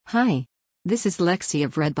Hi. This is Lexi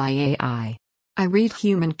of Read by AI. I read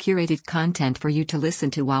human curated content for you to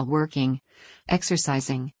listen to while working,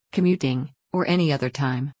 exercising, commuting, or any other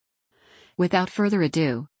time. Without further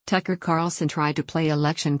ado, Tucker Carlson tried to play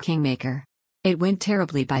election kingmaker. It went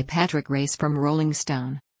terribly by Patrick Race from Rolling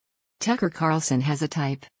Stone. Tucker Carlson has a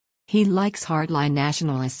type. He likes hardline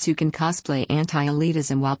nationalists who can cosplay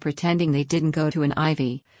anti-elitism while pretending they didn't go to an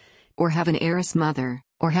Ivy, or have an heiress mother,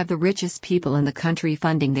 or have the richest people in the country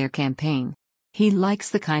funding their campaign. He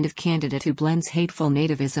likes the kind of candidate who blends hateful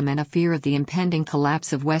nativism and a fear of the impending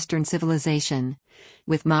collapse of Western civilization,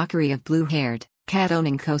 with mockery of blue-haired,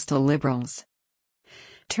 cat-owning coastal liberals.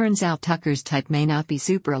 Turns out Tucker's type may not be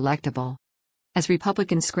super electable. As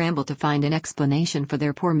Republicans scramble to find an explanation for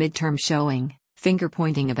their poor midterm showing,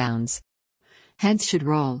 finger-pointing abounds. Heads should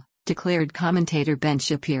roll, declared commentator Ben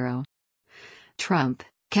Shapiro. Trump,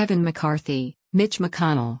 Kevin McCarthy, Mitch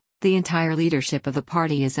McConnell, the entire leadership of the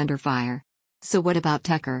party is under fire. So what about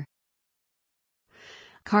Tucker?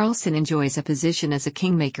 Carlson enjoys a position as a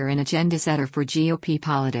kingmaker and agenda setter for GOP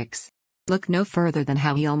politics. Look no further than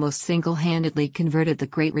how he almost single-handedly converted the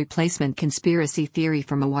Great Replacement conspiracy theory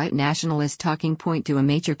from a white nationalist talking point to a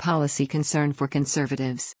major policy concern for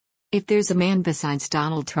conservatives. If there's a man besides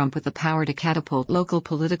Donald Trump with the power to catapult local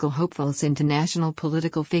political hopefuls into national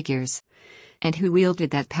political figures, and who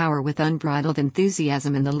wielded that power with unbridled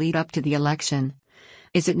enthusiasm in the lead up to the election,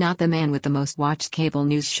 is it not the man with the most watched cable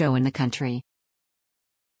news show in the country?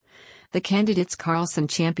 The candidates Carlson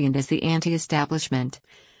championed as the anti-establishment,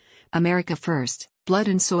 America First, blood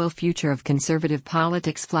and soil future of conservative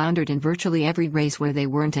politics floundered in virtually every race where they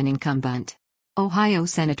weren't an incumbent. Ohio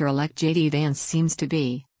Senator-elect J.D. Vance seems to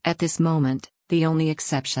be, at this moment, the only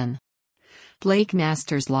exception. Blake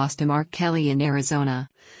Masters lost to Mark Kelly in Arizona,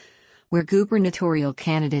 where gubernatorial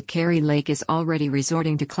candidate Kari Lake is already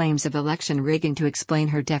resorting to claims of election rigging to explain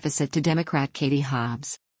her deficit to Democrat Katie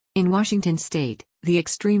Hobbs. In Washington state, the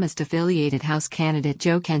extremist-affiliated House candidate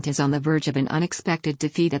Joe Kent is on the verge of an unexpected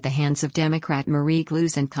defeat at the hands of Democrat Marie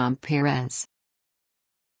Gluesenkamp-Perez.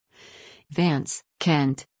 Vance,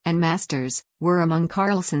 Kent, and Masters were among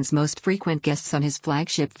Carlson's most frequent guests on his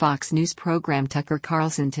flagship Fox News program Tucker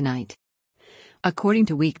Carlson Tonight. According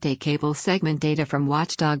to weekday cable segment data from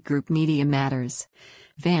watchdog group Media Matters,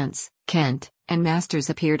 Vance, Kent, and Masters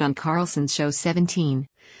appeared on Carlson's show 17,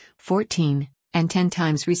 14, and 10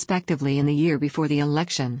 times respectively in the year before the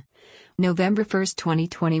election, November 1,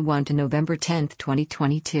 2021 to November 10,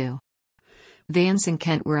 2022. Vance and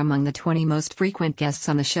Kent were among the 20 most frequent guests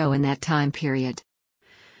on the show in that time period.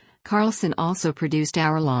 Carlson also produced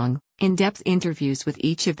hour-long, in-depth interviews with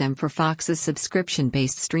each of them for Fox's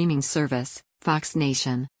subscription-based streaming service, Fox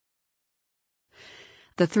Nation.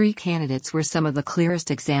 The three candidates were some of the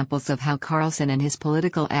clearest examples of how Carlson and his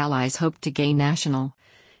political allies hoped to gain national,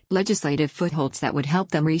 legislative footholds that would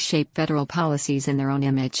help them reshape federal policies in their own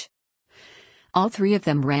image. All three of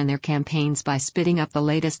them ran their campaigns by spitting up the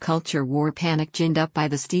latest culture war panic ginned up by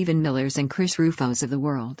the Stephen Millers and Chris Rufos of the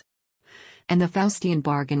world. And the Faustian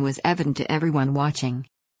bargain was evident to everyone watching.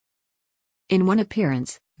 In one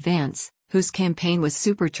appearance, Vance, whose campaign was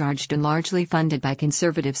supercharged and largely funded by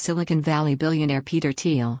conservative Silicon Valley billionaire Peter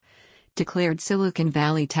Thiel, declared Silicon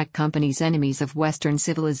Valley tech companies enemies of Western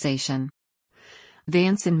civilization.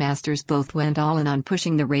 Vance and Masters both went all in on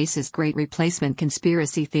pushing the racist Great Replacement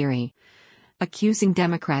conspiracy theory, accusing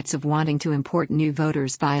Democrats of wanting to import new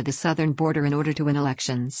voters via the southern border in order to win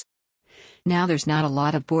elections. Now there's not a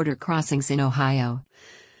lot of border crossings in Ohio.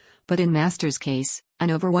 But in Masters' case, an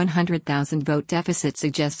over 100,000 vote deficit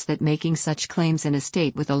suggests that making such claims in a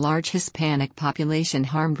state with a large Hispanic population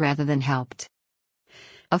harmed rather than helped.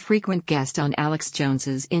 A frequent guest on Alex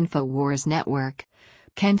Jones's InfoWars network,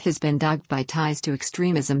 Kent has been dogged by ties to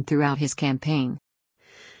extremism throughout his campaign.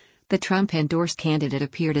 The Trump-endorsed candidate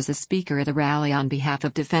appeared as a speaker at a rally on behalf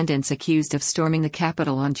of defendants accused of storming the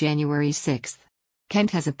Capitol on January 6.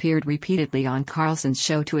 Kent has appeared repeatedly on Carlson's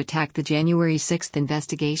show to attack the January 6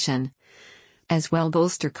 investigation, as well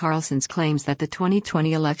bolster Carlson's claims that the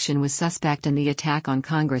 2020 election was suspect and the attack on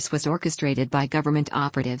Congress was orchestrated by government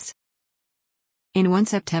operatives. In one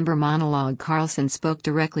September monologue, Carlson spoke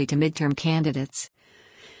directly to midterm candidates,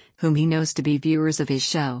 whom he knows to be viewers of his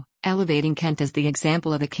show, elevating Kent as the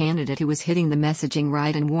example of a candidate who was hitting the messaging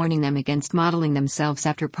right and warning them against modeling themselves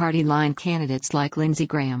after party-line candidates like Lindsey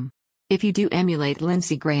Graham. If you do emulate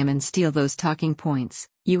Lindsey Graham and steal those talking points,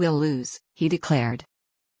 you will lose, he declared.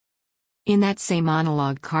 In that same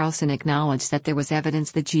monologue, Carlson acknowledged that there was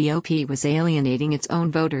evidence the GOP was alienating its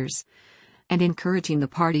own voters, and encouraging the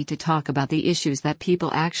party to talk about the issues that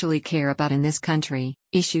people actually care about in this country,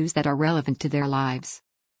 issues that are relevant to their lives.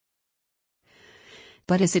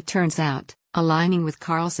 But as it turns out, aligning with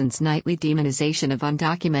Carlson's nightly demonization of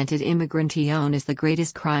undocumented immigrant known as the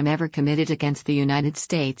greatest crime ever committed against the United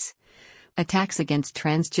States, attacks against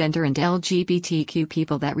transgender and LGBTQ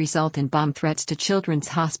people that result in bomb threats to children's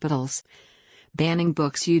hospitals, banning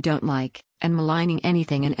books you don't like, and maligning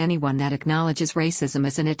anything and anyone that acknowledges racism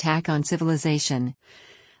as an attack on civilization,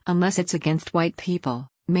 unless it's against white people,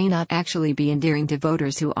 may not actually be endearing to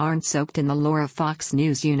voters who aren't soaked in the lore of Fox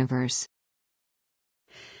News universe.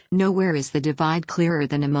 Nowhere is the divide clearer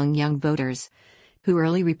than among young voters, who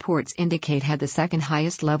early reports indicate had the second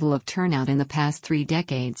highest level of turnout in the past 3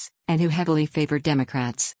 decades, and who heavily favor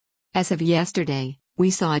Democrats. As of yesterday, we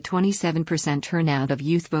saw a 27% turnout of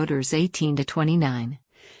youth voters 18 to 29,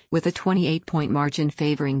 with a 28-point margin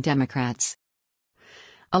favoring Democrats.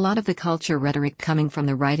 A lot of the culture rhetoric coming from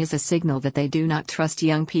the right is a signal that they do not trust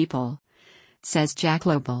young people, says Jack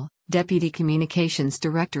Lobel, Deputy Communications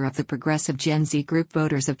Director of the progressive Gen Z group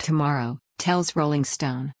Voters of Tomorrow, tells Rolling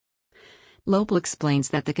Stone. Lobel explains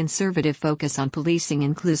that the conservative focus on policing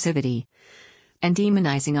inclusivity and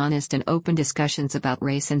demonizing honest and open discussions about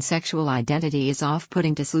race and sexual identity is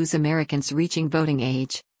off-putting to sleaze Americans reaching voting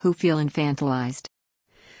age, who feel infantilized.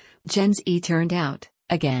 Gen Z turned out,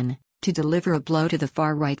 again, to deliver a blow to the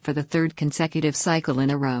far right for the 3rd consecutive cycle in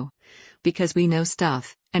a row. Because we know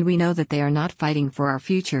stuff, and we know that they are not fighting for our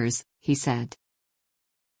futures, he said.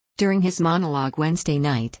 During his monologue Wednesday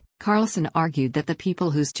night, Carlson argued that the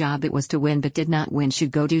people whose job it was to win but did not win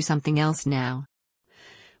should go do something else now.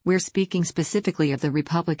 We're speaking specifically of the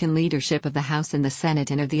Republican leadership of the House and the Senate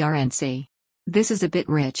and of the RNC. This is a bit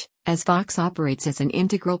rich, as Fox operates as an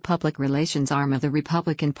integral public relations arm of the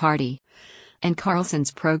Republican Party, and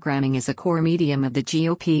Carlson's programming is a core medium of the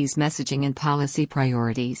GOP's messaging and policy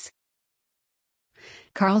priorities.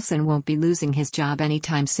 Carlson won't be losing his job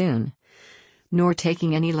anytime soon, nor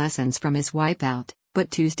taking any lessons from his wipeout,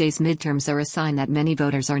 but Tuesday's midterms are a sign that many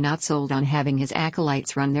voters are not sold on having his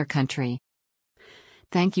acolytes run their country.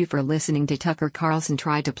 Thank you for listening to Tucker Carlson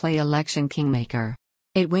Try to Play Election Kingmaker.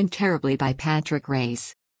 It went terribly by Patrick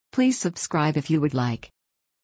Reyes. Please subscribe if you would like.